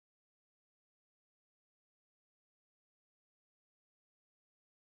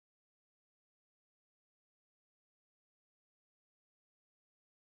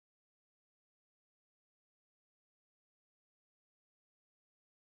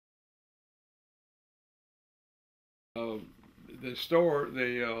Uh, the store,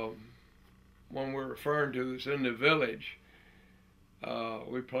 the one we're referring to, that's in the village.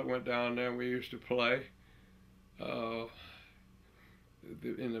 Went down there and we used to play. Uh,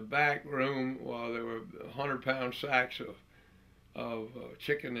 in the back room, while there were 100-pound sacks of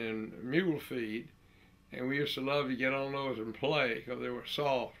chicken and mule feed, and we used to love to get on those and play because they were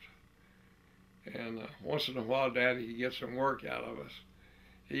soft. And once in a while, Daddy could get some work out of us.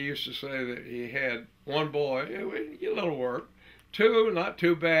 He used to say that he had one boy, we get a little work, two, not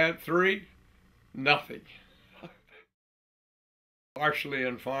too bad, three, nothing. Partially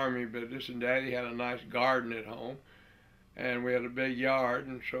in farming business, and Daddy had a nice garden at home, and we had a big yard,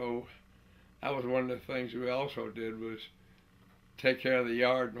 and so that was one of the things we also did, was take care of the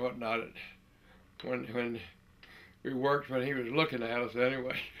yard and whatnot. When we worked when he was looking at us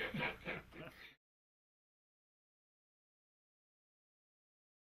anyway.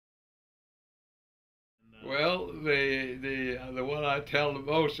 Well, the one I tell the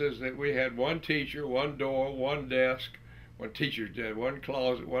most is that we had one teacher, one door, one desk. Well, teachers did, one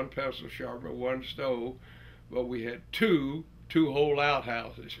closet, one pencil sharpener, one stove, but we had two whole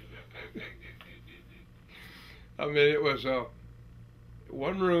outhouses. I mean, it was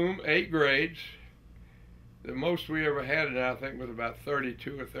one room, 8 grades. The most we ever had in it, I think, was about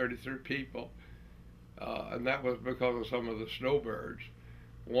 32 or 33 people, and that was because of some of the snowbirds,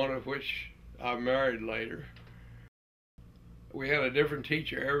 one of which I married later. We had a different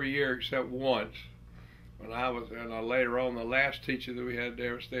teacher every year except once. When I was, and later on, the last teacher that we had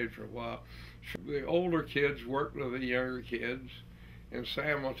there stayed for a while. The older kids worked with the younger kids, and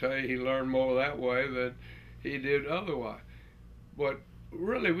Sam will tell you he learned more that way than he did otherwise. But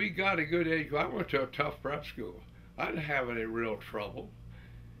really, we got a good age. I went to a tough prep school. I didn't have any real trouble.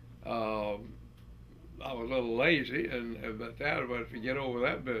 I was a little lazy, but if you get over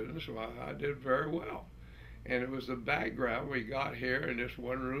that business, well, I did very well. And it was the background we got here in this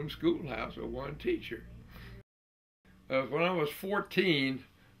one-room schoolhouse with one teacher. When I was 14,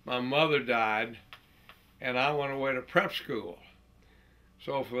 my mother died, and I went away to prep school.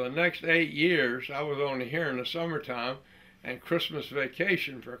 So for the next 8 years, I was only here in the summertime and Christmas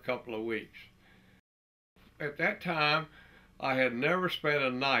vacation for a couple of weeks. At that time, I had never spent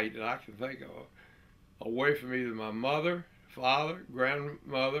a night that I can think of away from either my mother, father,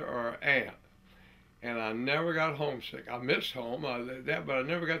 grandmother, or aunt. And I never got homesick. I missed home, but I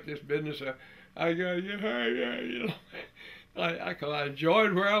never got this business of, I got, you know, I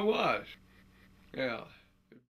enjoyed where I was. Yeah.